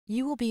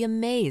You will be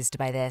amazed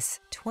by this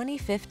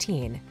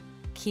 2015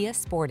 Kia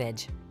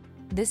Sportage.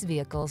 This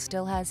vehicle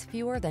still has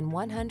fewer than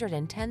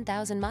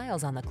 110,000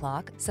 miles on the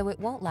clock, so it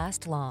won't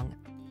last long.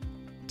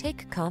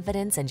 Take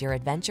confidence and your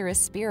adventurous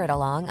spirit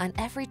along on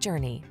every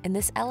journey in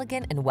this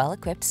elegant and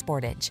well-equipped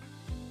Sportage.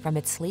 From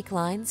its sleek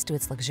lines to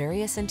its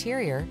luxurious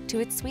interior to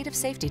its suite of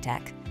safety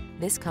tech,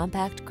 this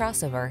compact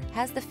crossover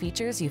has the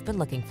features you've been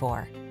looking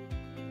for.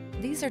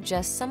 These are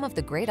just some of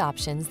the great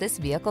options this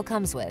vehicle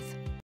comes with: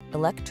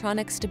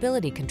 electronic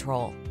stability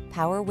control,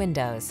 power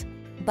windows,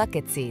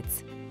 bucket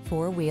seats,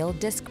 four-wheel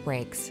disc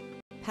brakes,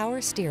 power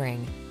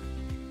steering.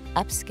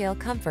 Upscale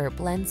comfort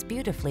blends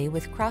beautifully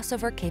with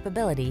crossover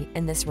capability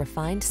in this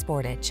refined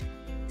Sportage.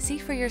 See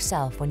for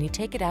yourself when you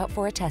take it out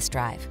for a test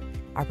drive.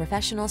 Our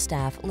professional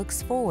staff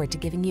looks forward to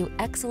giving you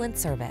excellent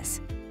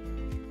service.